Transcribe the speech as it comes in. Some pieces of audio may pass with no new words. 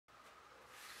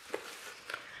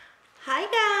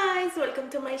welcome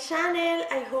to my channel.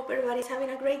 I hope everybody's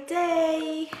having a great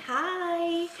day.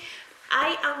 Hi,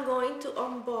 I am going to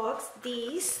unbox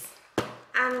this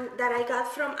and that I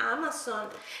got from Amazon.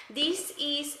 This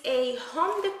is a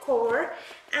home decor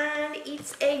and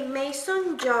it's a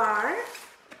mason jar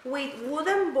with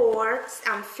wooden boards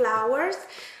and flowers,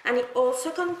 and it also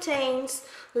contains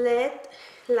LED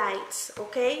lights,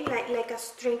 okay, like a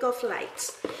string of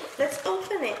lights. Let's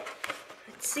open it.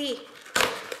 Let's see.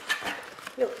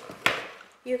 Look,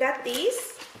 you got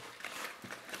these.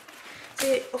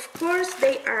 So of course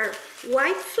they are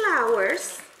white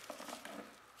flowers,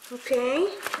 okay.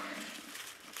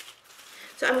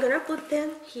 So I'm gonna put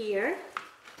them here.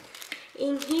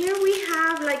 In here we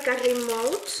have like a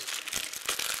remote.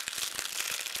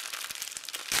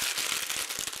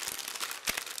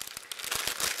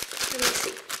 Let me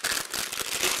see.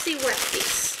 Let's see what's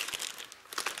this.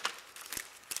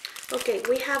 Okay,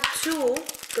 we have two,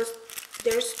 because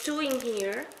there's two in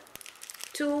here.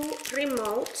 Two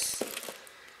remotes.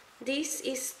 This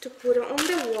is to put on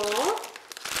the wall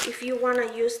if you want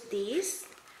to use this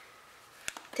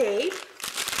tape,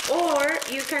 or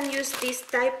you can use this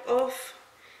type of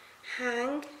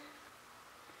hang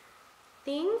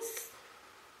things.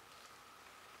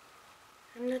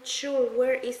 I'm not sure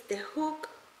where is the hook,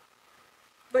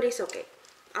 but it's okay.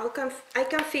 I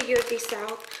can figure this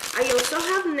out. I also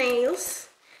have nails,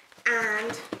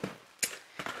 and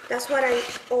that's what I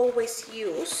always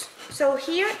use. So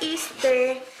here is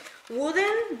the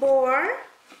wooden board.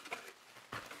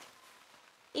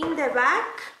 In the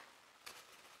back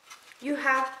you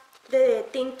have the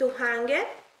thing to hang it.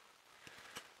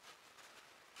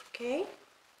 Okay,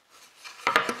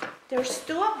 there's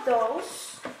two of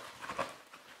those.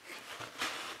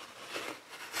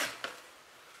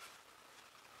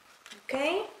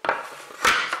 Okay,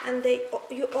 and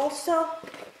you also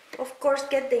of course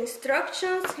get the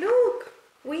instructions. Look,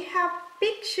 we have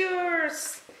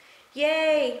pictures.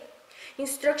 Yay!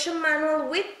 Instruction manual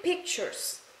with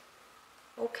pictures.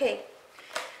 Okay,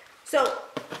 so,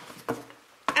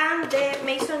 and the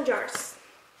mason jars.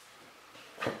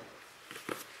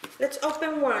 Let's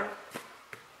open one.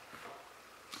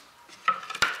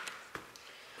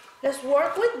 Let's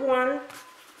work with one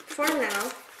for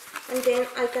now, and then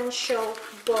I can show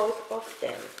both of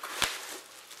them.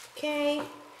 Okay,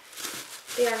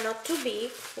 they are not too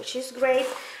big, which is great.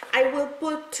 I will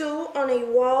put two on a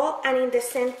wall, and in the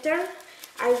center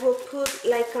I will put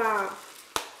like a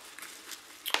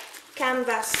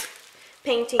canvas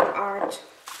painting art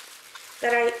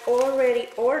that I already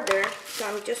ordered, so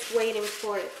I'm just waiting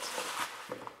for it.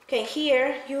 Okay,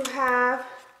 here you have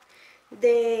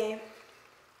the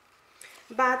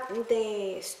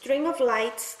string of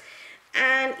lights,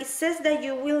 and it says that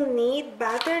you will need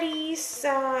batteries.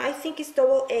 I think it's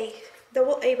double A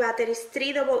batteries,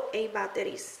 3 AA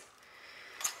batteries.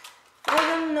 I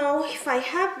don't know if I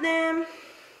have them,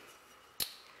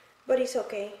 but it's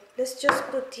okay. Let's just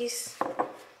put this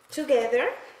together.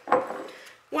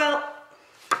 Well,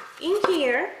 in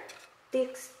here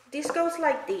this goes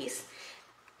like this,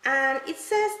 and it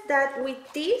says that with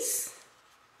this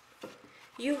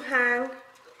you hang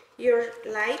your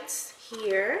lights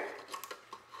here,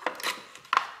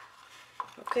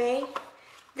 okay.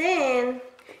 Then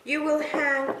you will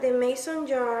hang the mason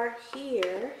jar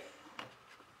here.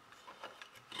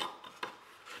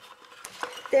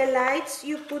 The lights,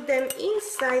 you put them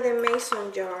inside the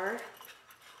mason jar,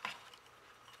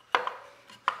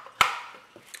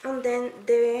 and then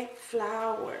the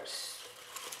flowers,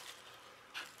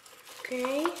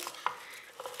 okay.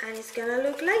 And it's gonna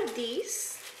look like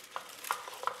this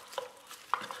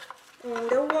on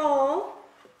the wall.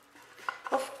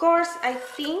 Of course, I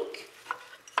think,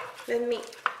 let me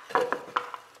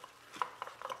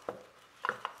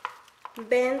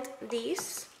bend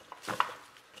this.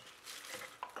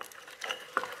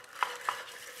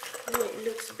 It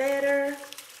looks better.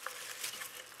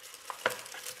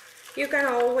 You can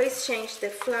always change the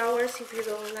flowers if you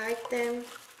don't like them,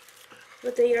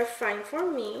 but they are fine for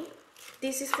me.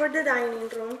 This is for the dining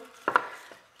room,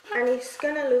 and it's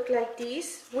gonna look like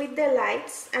this with the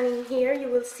lights, and in here you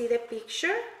will see the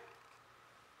picture,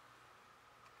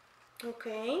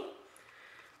 okay,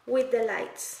 with the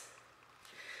lights.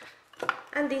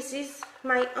 And this is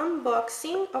my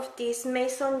unboxing of these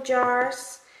mason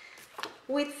jars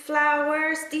with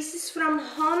flowers. This is from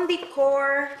Home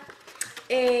Decor,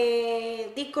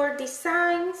 Decor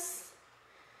Designs,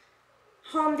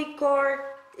 Home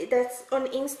Decor. That's on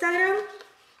Instagram.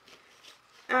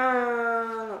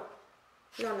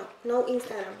 No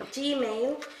Instagram.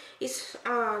 Gmail is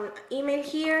on email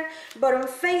here, but on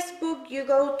Facebook you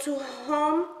go to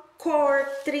Home Core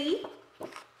 3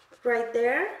 right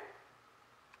there,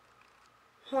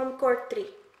 home court 3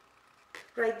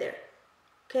 right there.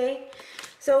 Okay,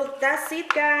 so that's it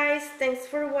guys. Thanks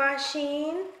for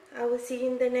watching. I will see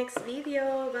you in the next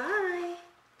video. Bye.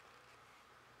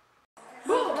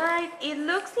 Alright, it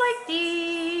looks like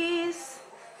this.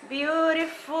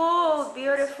 Beautiful,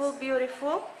 beautiful,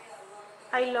 beautiful.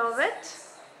 I love it.